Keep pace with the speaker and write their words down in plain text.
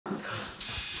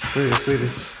Look at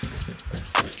this.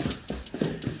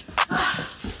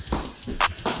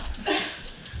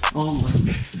 Oh my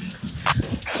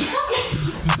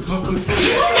God.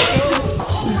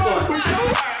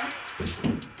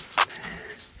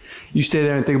 You stay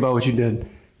there and think about what you did.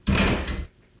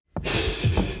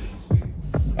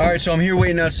 Alright, so I'm here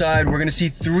waiting outside. We're gonna see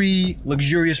 3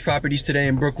 luxurious properties today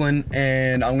in Brooklyn,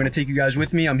 and I'm gonna take you guys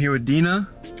with me. I'm here with Dina.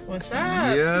 What's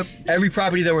up? Yep. Every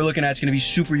property that we're looking at is gonna be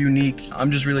super unique.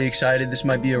 I'm just really excited. This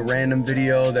might be a random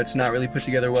video that's not really put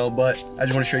together well, but I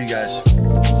just wanna show you guys.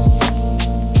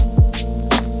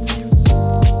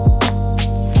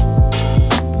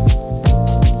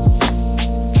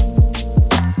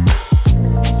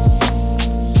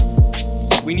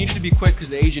 We needed to be quick because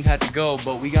the agent had to go,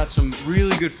 but we got some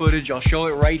really good footage. I'll show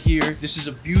it right here. This is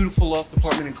a beautiful loft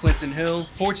apartment in Clinton Hill.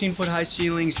 14-foot high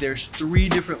ceilings. There's 3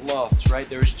 different lofts, right?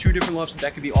 There's 2 different lofts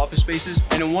that could be office spaces.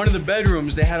 And in one of the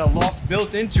bedrooms, they had a loft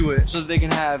built into it so that they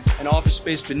can have an office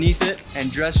space beneath it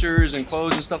and dressers and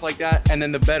clothes and stuff like that. And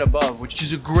then the bed above, which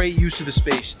is a great use of the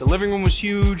space. The living room was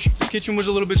huge. The kitchen was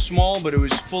a little bit small, but it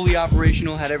was fully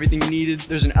operational, had everything you needed.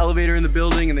 There's an elevator in the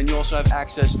building, and then you also have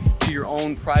access to your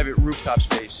own private rooftop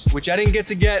space, which I didn't get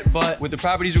to get, but with the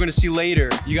properties we're gonna see later,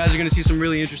 you guys are gonna see some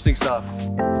really interesting stuff.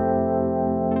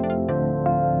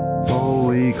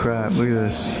 Holy crap, look at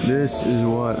this. This is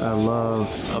what I love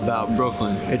about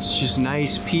Brooklyn. It's just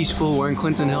nice, peaceful. We're in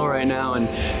Clinton Hill right now, and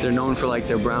they're known for like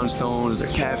their brownstones,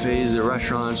 their cafes, their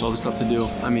restaurants, all the stuff to do.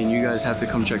 I mean, you guys have to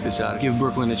come check this out. Give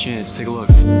Brooklyn a chance, take a look.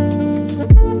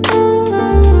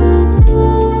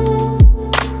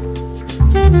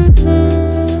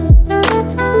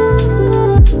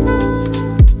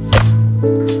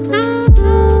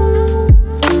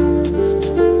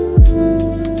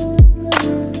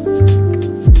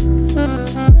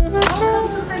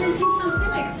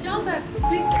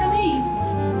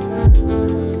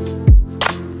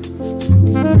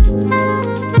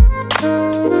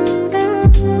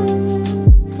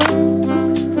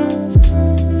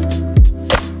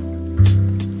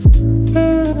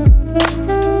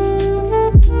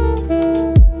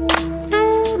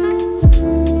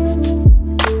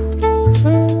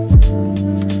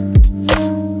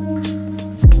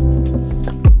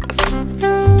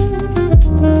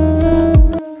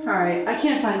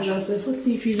 Joseph, let's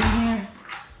see if he's in here.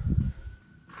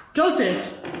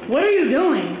 Joseph, what are you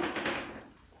doing?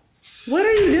 What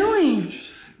are you doing?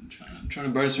 I'm trying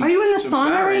to burn some. Are you in the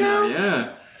sauna right now?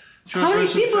 Yeah. How many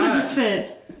people does this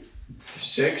fit?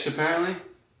 6 apparently.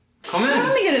 Come in.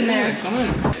 Let me get in there. Yeah, come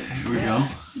in. Here we go.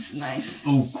 This is nice.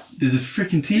 Oh, there's a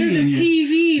freaking TV in here. There's a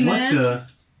TV, man. What the?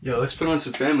 Yo, let's put on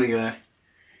some Family Guy.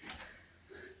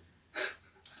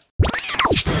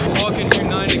 Walk into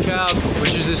 90 Cal,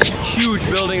 which is this huge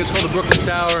building. It's called the Brooklyn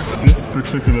Tower. This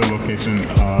particular location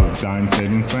of Dime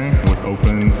Savings Bank was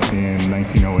opened in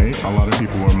 1908. A lot of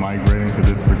people were migrating to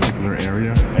this particular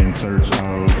area in search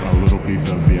of a little piece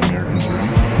of the American dream.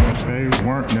 They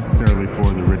weren't necessarily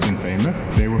for the rich and famous.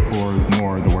 They were for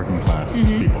more the working class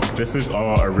people. This is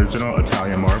all original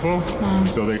Italian marble,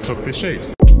 so they took the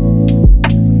shapes.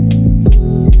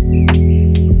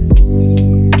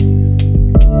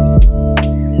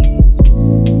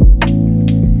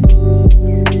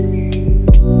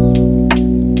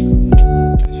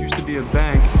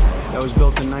 Was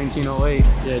built in 1908.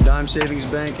 Yeah, Dime Savings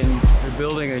Bank, and they're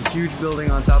building a huge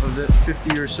building on top of it.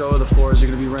 50 or so of the floors are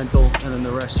going to be rental, and then the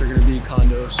rest are going to be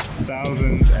condos.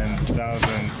 Thousands and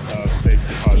thousands of safe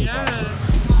deposit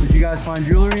boxes. Did you guys find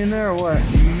jewelry in there or what?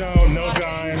 No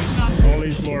dimes,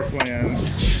 only floor plans.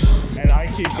 And I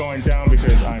keep going down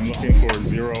because I'm looking for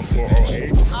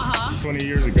 0408. 20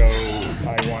 years ago,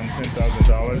 I won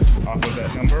 $10,000 off of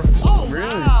that number. Oh,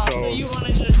 really? Wow. So you want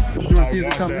to just... You want to see if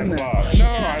there's something in there? Box. No,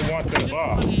 I want that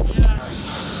box.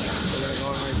 So they're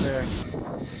going right there.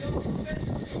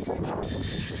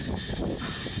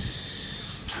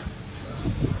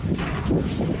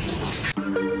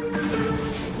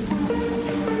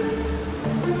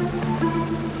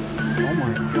 Oh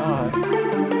my God.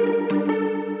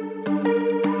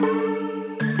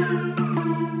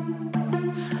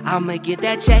 I'ma get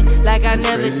that check like I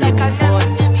never did before.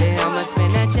 Then I'ma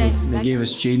spend that check. They gave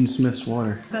us Jaden Smith's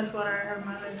water. That's what I have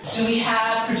my mind. Do we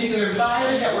have particular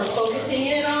buyers that we're focusing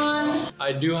in on?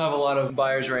 I do have a lot of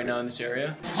buyers right now in this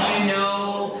area. Do you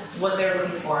know what they're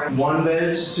looking for? 1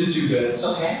 beds to 2 beds.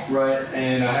 Okay. Right,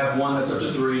 and I have one that's up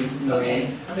to 3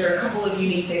 million. Okay. There are a couple of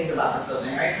unique things about this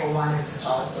building, right? For one, it's the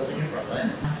tallest building in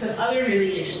Brooklyn. Some other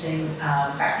really interesting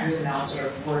factors, and I'll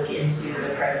sort of work into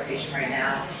the presentation right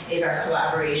now, is our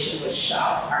collaboration with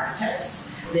Shop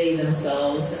Architects. They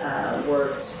themselves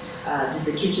worked,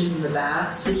 did the kitchens and the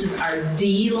baths. This is our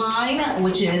D line,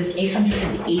 which is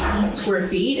 880 square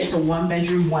feet. It's a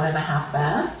 1-bedroom, 1.5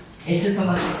 bath. It sits on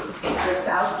the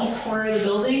southeast corner of the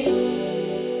building.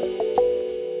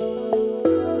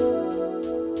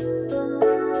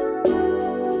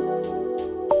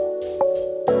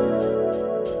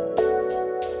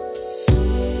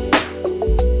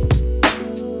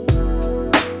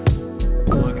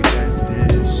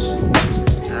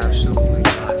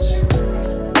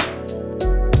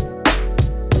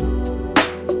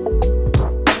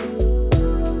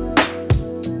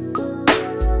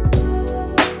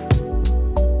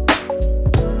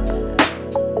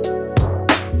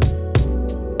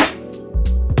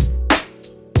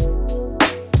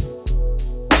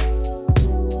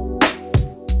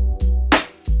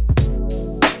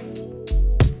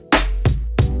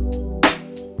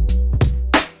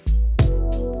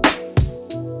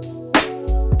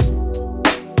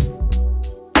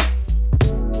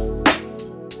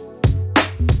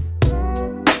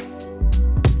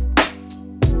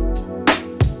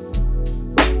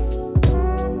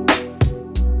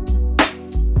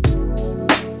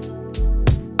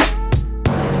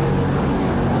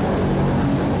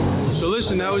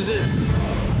 And that was it.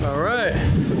 All right.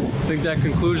 I think that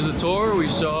concludes the tour. We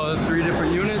saw 3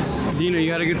 different units. Dina,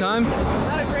 you had a good time?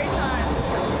 Had a great time.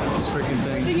 This freaking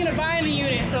thing. Thinking of buying the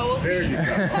unit, so we'll see.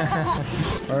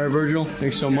 All right, Virgil.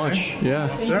 Thanks so much. Yeah.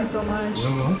 Thank you so much.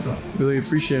 Really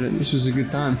appreciate it. This was a good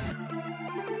time.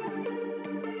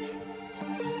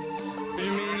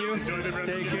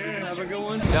 Take care. Have a good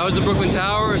one. That was the Brooklyn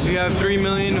Tower. If you have 3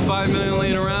 million to 5 million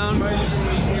laying around,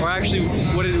 or actually,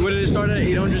 what did it start at?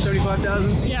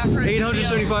 875,000? Yeah, for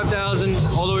 875,000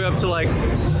 all the way up to like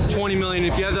 20 million.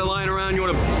 If you have that lying around, you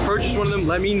want to purchase one of them,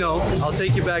 let me know. I'll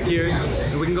take you back here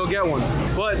and we can go get one.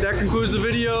 But that concludes the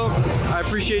video. I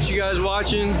appreciate you guys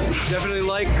watching. Definitely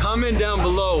like, comment down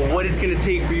below what it's going to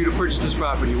take for you to purchase this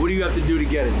property. What do you have to do to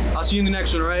get it? I'll see you in the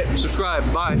next one, all right? Subscribe.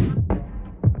 Bye.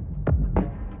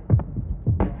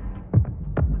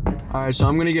 All right, so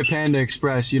I'm going to get Panda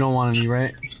Express. You don't want any,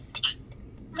 right?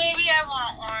 Maybe I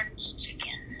want orange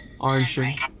chicken. Orange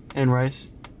chicken and rice.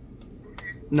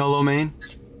 No lo mein?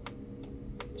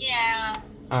 Yeah.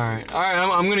 Alright,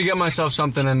 I'm gonna get myself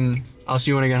something and I'll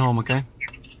see you when I get home, okay?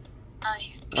 Oh,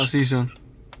 yeah. I'll see you soon.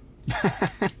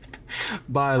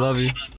 Bye, I love you.